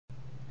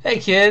Hey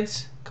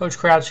kids, Coach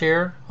Crouch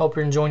here. Hope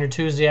you're enjoying your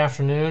Tuesday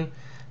afternoon.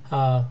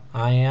 I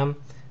am.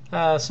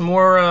 Some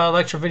more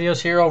lecture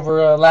videos here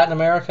over Latin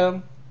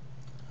America.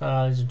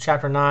 These are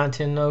Chapter 9,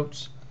 10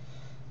 notes.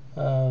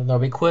 There'll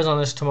be a quiz on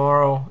this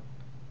tomorrow,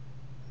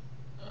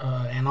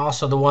 and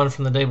also the one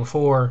from the day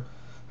before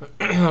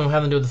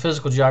having to do with the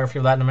physical geography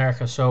of Latin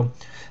America. So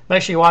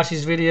make sure you watch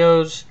these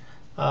videos.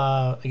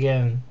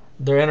 Again,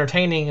 they're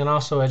entertaining and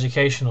also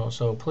educational.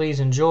 So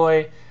please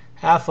enjoy,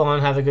 have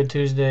fun, have a good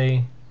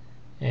Tuesday,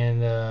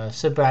 and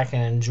sit back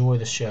and enjoy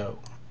the show.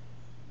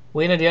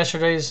 We ended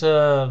yesterday's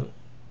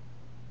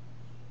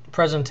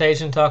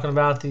presentation talking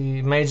about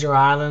the major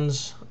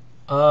islands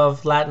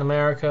of Latin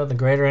America, the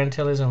Greater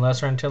Antilles and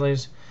Lesser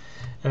Antilles,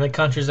 and the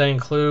countries they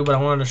include. But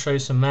I wanted to show you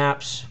some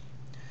maps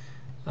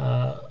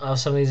of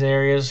some of these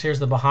areas. Here's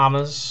the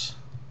Bahamas,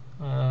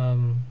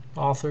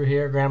 all through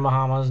here, Grand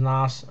Bahamas,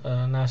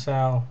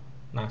 Nassau.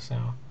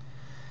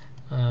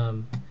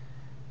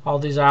 All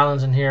these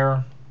islands in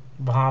here,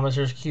 Bahamas.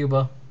 Here's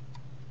Cuba.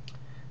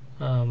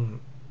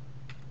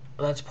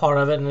 That's part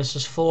of it, and this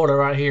is Florida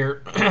right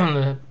here,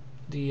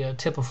 the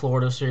tip of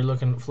Florida. So you're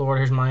looking at Florida.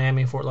 Here's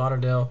Miami, Fort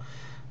Lauderdale,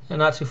 and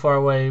not too far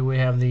away we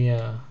have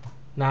the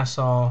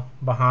Nassau,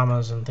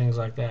 Bahamas, and things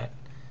like that.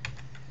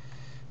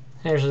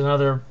 Here's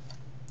another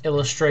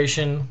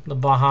illustration: the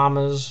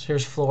Bahamas.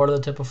 Here's Florida,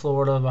 the tip of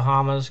Florida,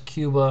 Bahamas,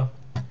 Cuba,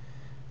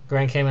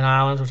 Grand Cayman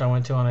Islands, which I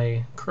went to on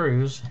a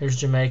cruise. Here's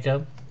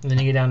Jamaica, and then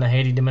you get down to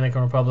Haiti,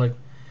 Dominican Republic,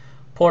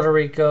 Puerto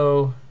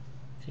Rico,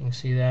 if you can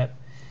see that,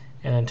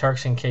 and then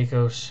Turks and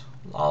Caicos.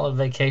 All the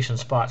vacation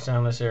spots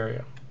down this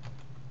area.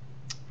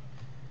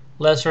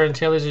 Lesser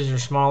Antilles, these are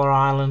smaller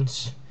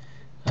islands.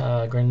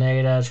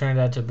 Grenada,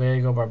 Trinidad,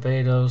 Tobago,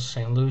 Barbados,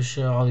 St.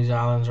 Lucia, all these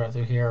islands right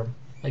through here.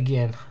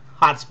 Again,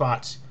 hot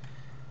spots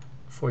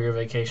for your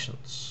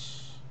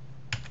vacations.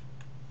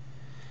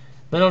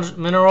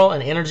 Mineral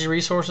and energy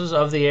resources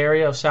of the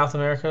area of South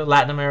America,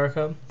 Latin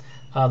America.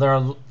 There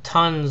are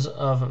tons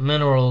of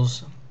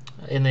minerals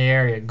in the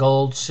area: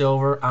 gold,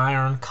 silver,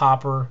 iron,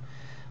 copper,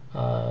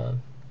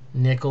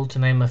 nickel, to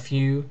name a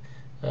few.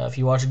 If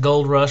you watch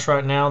Gold Rush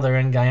right now, they're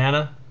in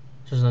Guyana,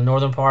 which is in the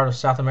northern part of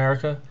South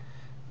America,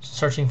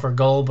 searching for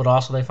gold, but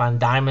also they find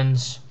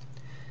diamonds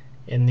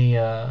in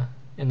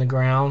the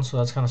ground. So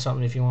that's kind of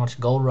something. If you watch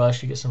Gold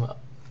Rush, you get some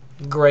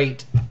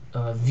great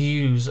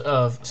views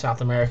of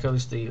South America, at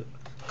least the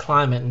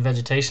climate and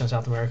vegetation of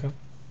South America.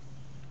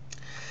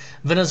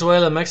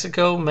 Venezuela,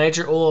 Mexico,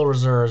 major oil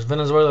reserves.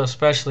 Venezuela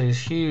especially is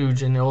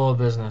huge in the oil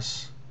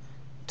business.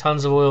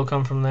 Tons of oil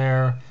come from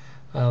there.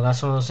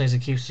 That's one of those things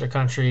that keeps their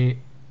country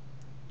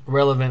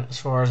relevant as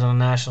far as on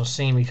the national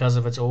scene because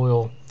of its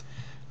oil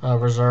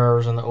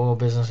reserves and the oil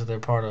business that they're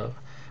part of.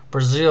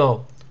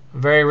 Brazil,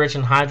 very rich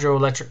in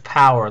hydroelectric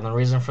power, and the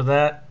reason for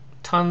that,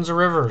 tons of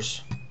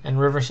rivers and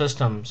river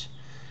systems.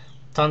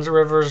 Tons of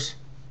rivers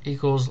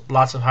equals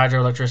lots of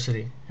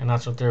hydroelectricity, and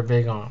that's what they're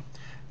big on.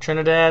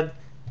 Trinidad,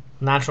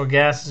 natural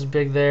gas is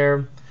big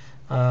there,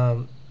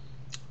 but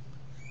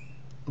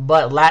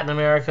Latin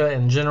America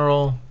in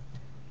general,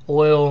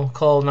 oil,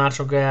 coal,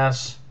 natural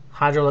gas,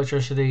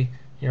 hydroelectricity,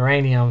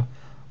 uranium,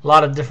 a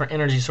lot of different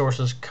energy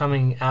sources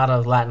coming out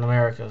of Latin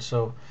America.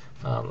 So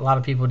a lot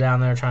of people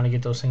down there trying to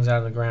get those things out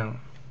of the ground.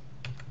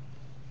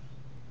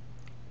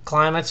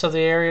 Climates of the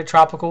area: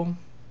 tropical,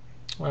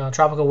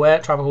 tropical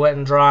wet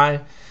and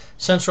dry.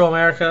 Central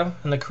America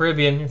and the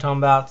Caribbean, you're talking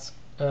about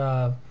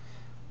the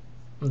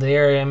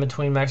area in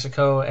between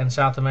Mexico and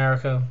South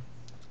America,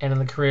 and in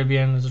the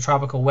Caribbean is a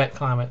tropical wet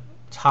climate.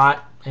 It's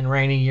hot and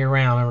rainy year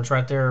round. Remember, it's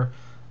right there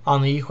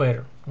on the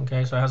equator.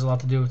 Okay, so it has a lot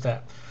to do with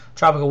that.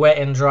 Tropical wet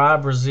and dry: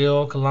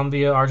 Brazil,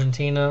 Colombia,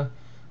 Argentina.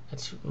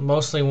 It's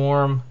mostly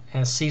warm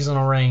and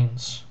seasonal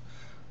rains.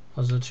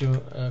 Those are the two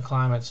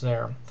climates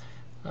there.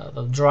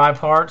 The dry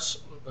parts,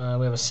 we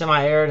have a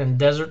semi-arid and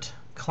desert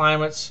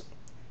climates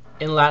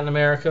in Latin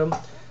America.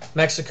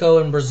 Mexico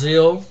and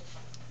Brazil,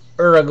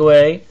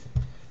 Uruguay,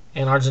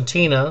 and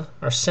Argentina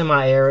are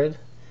semi-arid,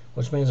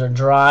 which means they're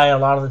dry a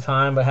lot of the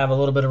time but have a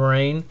little bit of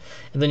rain.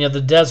 And then you have the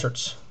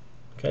deserts.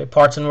 Okay,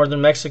 parts of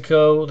northern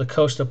Mexico, the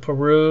coast of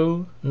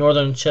Peru,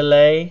 northern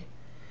Chile,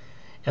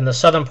 and the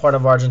southern part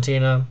of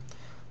Argentina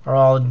are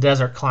all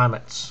desert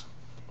climates.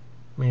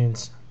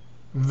 Means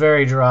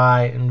very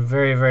dry and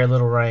very, very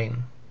little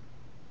rain.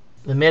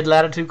 The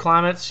mid-latitude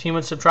climates,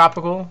 humid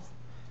subtropical.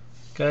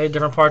 Okay,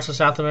 different parts of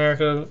South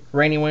America,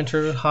 rainy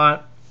winters,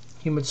 hot,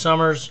 humid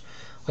summers.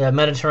 We have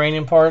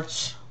Mediterranean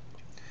parts,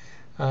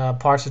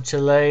 parts of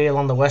Chile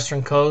along the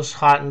western coast,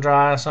 hot and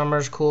dry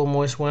summers, cool,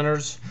 moist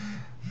winters.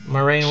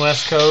 Marine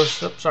West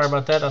Coast. Oops, sorry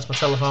about that. That's my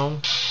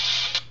telephone.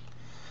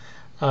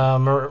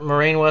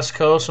 Marine West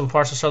Coast, some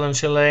parts of southern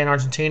Chile and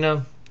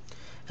Argentina,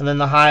 and then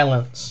the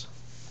highlands.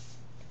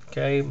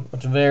 Okay,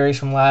 which varies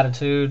from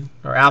latitude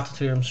or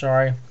altitude. I'm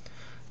sorry,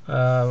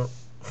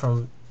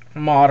 from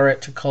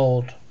moderate to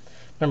cold.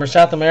 Remember,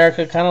 South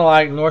America, kind of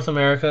like North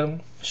America,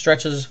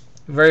 stretches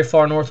very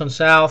far north and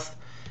south.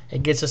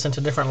 It gets us into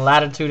different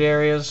latitude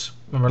areas.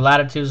 Remember,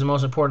 latitude is the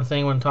most important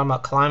thing when talking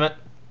about climate.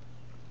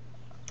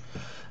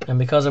 And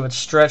because of its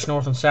stretch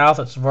north and south,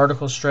 its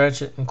vertical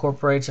stretch, it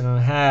incorporates and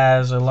it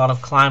has a lot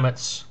of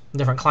climates,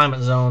 different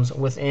climate zones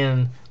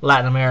within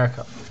Latin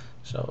America.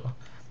 So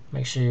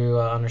make sure you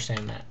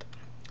understand that.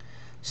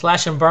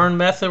 Slash and burn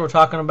method, we're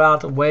talking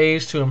about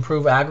ways to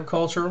improve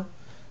agriculture,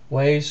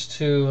 ways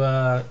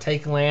to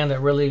take land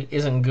that really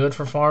isn't good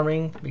for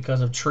farming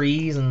because of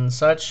trees and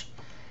such,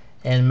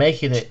 and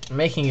making it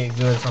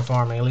good for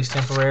farming, at least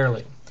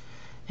temporarily.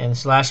 And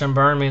slash and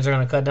burn means they're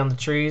going to cut down the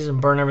trees and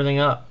burn everything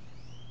up.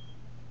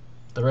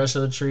 The rest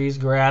of the trees,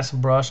 grass,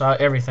 brush,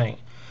 everything.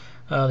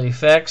 The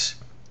effects,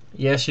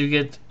 yes, you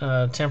get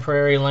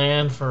temporary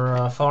land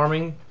for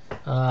farming,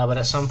 but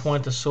at some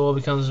point the soil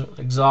becomes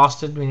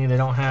exhausted, meaning they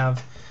don't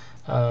have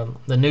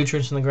the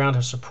nutrients in the ground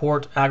to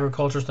support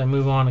agriculture, so they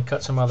move on and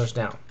cut some others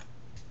down.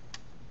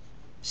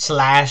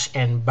 Slash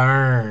and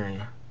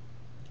burn.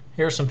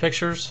 Here are some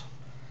pictures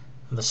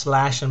of the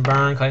slash and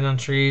burn, cutting down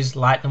trees,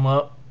 lighting them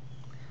up,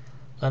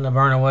 letting them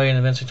burn away, and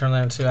eventually turn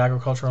that into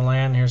agricultural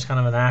land. Here's kind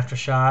of an after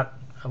shot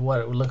of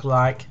what it would look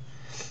like.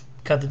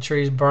 Cut the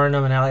trees, burn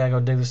them, and now they gotta go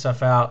dig the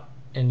stuff out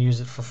and use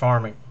it for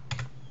farming.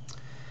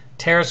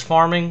 Terrace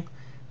farming,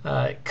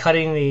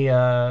 cutting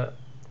the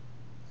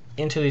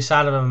into the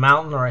side of a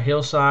mountain or a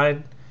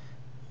hillside.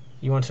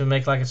 You want to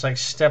make it's like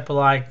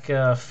step-like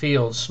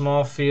fields,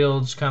 small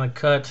fields, kind of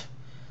cut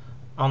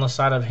on the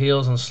side of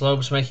hills and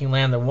slopes, making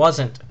land that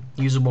wasn't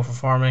usable for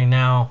farming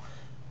now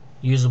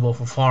usable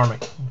for farming.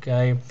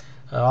 Okay,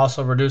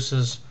 also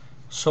reduces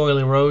soil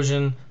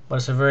erosion, but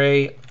it's a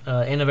very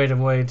innovative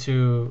way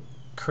to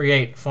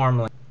create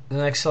farmland. The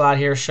next slide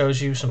here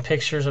shows you some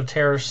pictures of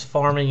terrace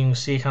farming. You can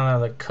see kind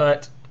of the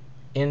cut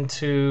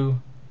into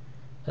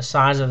the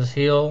sides of this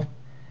hill,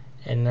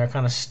 and they're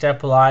kind of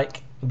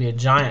step-like. It'd be a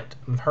giant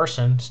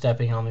person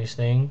stepping on these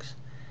things.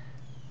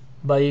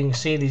 But you can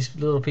see these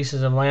little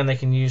pieces of land they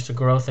can use to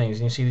grow things.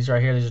 You can see these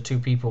right here. These are two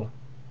people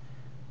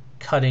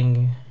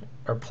cutting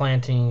or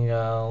planting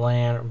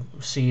land,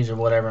 or seeds, or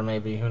whatever it may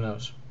be. Who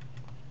knows?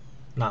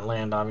 Not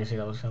land, obviously.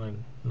 That was kind of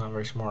not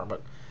very smart,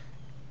 but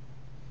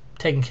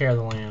taking care of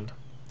the land.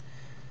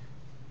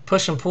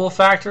 Push and pull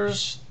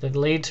factors that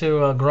lead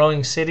to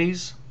growing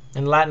cities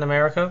in Latin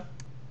America.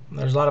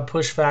 There's a lot of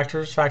push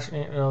factors,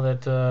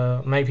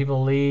 that make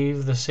people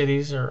leave the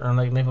cities, or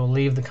make people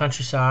leave the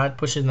countryside,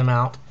 pushing them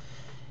out,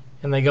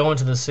 and they go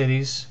into the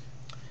cities.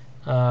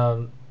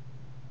 And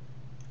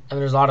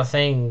there's a lot of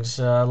things: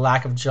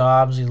 lack of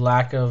jobs, the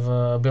lack of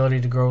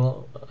ability to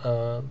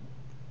grow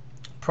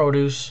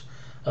produce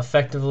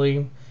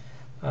effectively,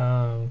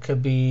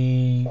 could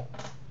be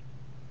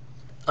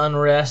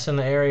unrest in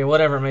the area,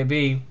 whatever it may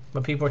be.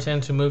 But people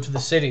tend to move to the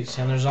cities,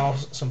 and there's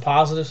also some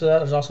positives to that.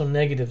 There's also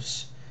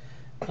negatives.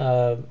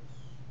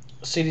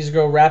 Cities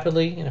grow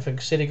rapidly, and if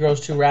a city grows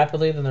too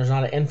rapidly, then there's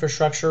not an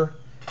infrastructure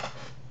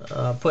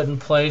put in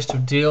place to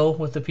deal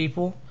with the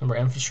people. Remember,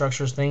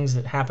 infrastructure is things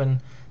that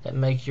happen that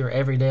make your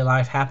everyday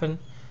life happen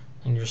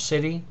in your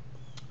city.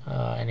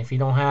 And if you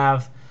don't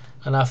have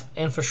enough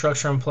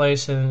infrastructure in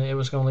place, then it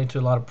was going to lead to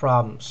a lot of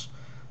problems.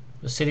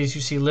 The cities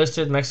you see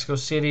listed: Mexico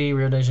City,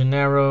 Rio de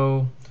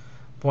Janeiro,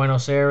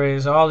 Buenos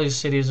Aires, all these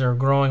cities are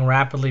growing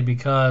rapidly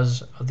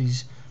because of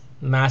these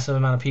massive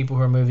amount of people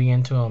who are moving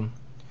into them.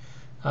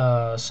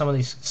 Some of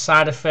these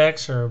side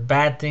effects or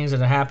bad things that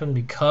have happened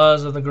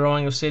because of the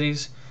growing of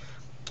cities.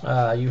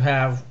 You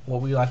have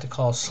what we like to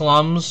call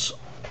slums,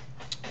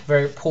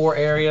 very poor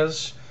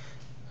areas,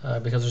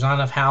 because there's not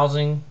enough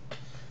housing.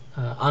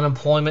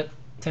 Unemployment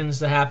tends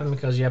to happen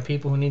because you have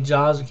people who need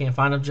jobs who can't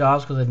find enough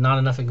jobs because not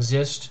enough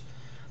exist.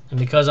 And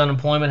because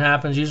unemployment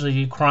happens,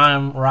 usually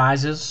crime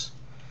rises,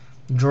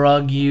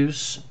 drug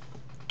use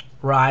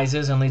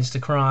rises and leads to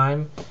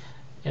crime.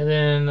 And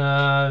then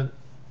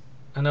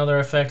another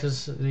effect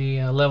is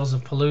the levels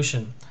of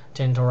pollution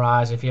tend to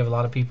rise if you have a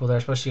lot of people there,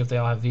 especially if they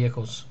all have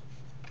vehicles.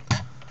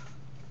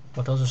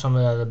 But those are some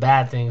of the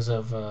bad things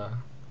of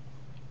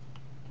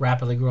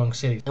rapidly growing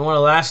cities. And one of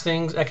the last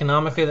things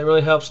economically that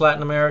really helps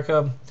Latin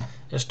America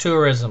is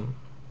tourism.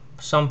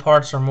 Some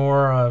parts are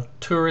more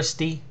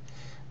touristy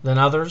than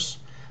others,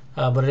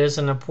 but it is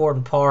an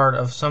important part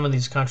of some of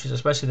these countries,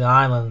 especially the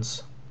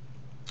islands,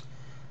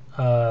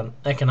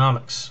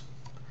 economics.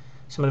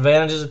 Some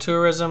advantages of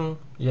tourism: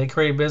 they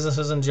create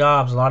businesses and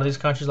jobs. A lot of these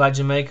countries, like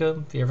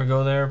Jamaica, if you ever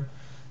go there,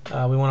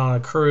 we went on a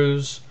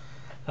cruise.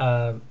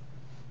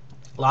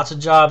 Lots of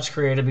jobs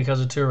created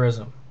because of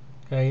tourism.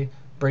 Okay,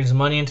 brings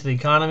money into the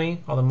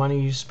economy, all the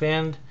money you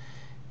spend,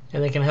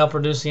 and they can help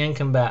reduce the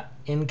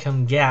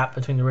income gap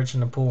between the rich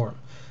and the poor.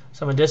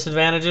 Some of the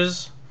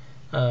disadvantages: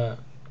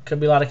 could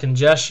be a lot of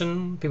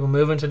congestion. People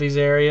move into these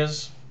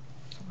areas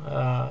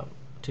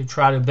to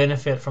try to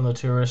benefit from the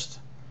tourist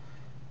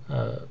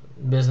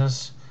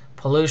business.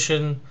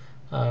 Pollution,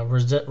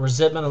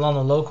 resentment among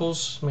the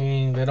locals,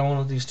 meaning they don't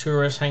want these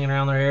tourists hanging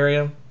around their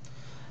area.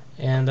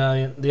 And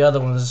the other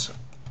ones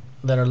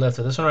that are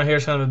listed. This one right here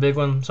is kind of a big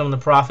one. Some of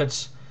the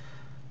profits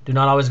do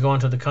not always go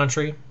into the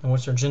country in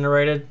which they're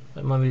generated.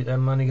 That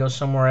money goes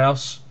somewhere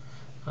else,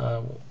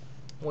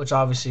 which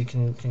obviously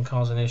can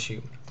cause an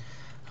issue.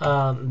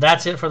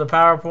 That's it for the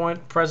PowerPoint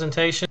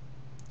presentation.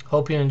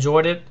 Hope you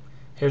enjoyed it.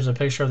 Here's a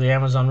picture of the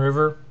Amazon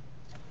River.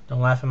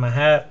 Don't laugh at my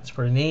hat. It's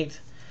pretty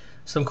neat.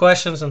 Some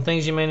questions and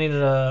things you may need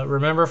to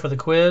remember for the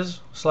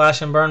quiz.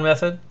 Slash and burn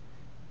method.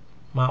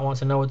 Might want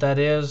to know what that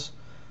is.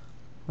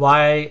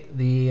 Why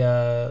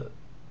the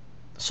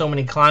so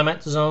many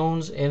climate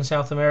zones in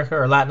South America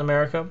or Latin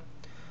America.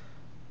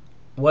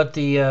 What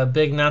the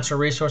big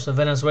natural resource of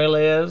Venezuela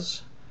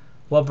is.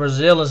 What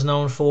Brazil is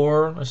known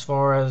for as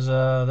far as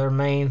their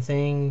main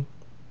thing.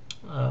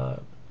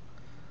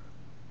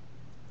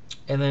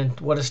 And then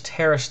what is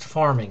terraced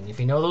farming. If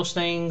you know those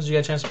things, you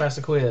got a chance to pass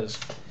the quiz.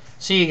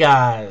 See you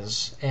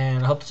guys,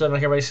 and I hope this doesn't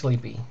make everybody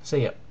sleepy.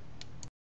 See ya.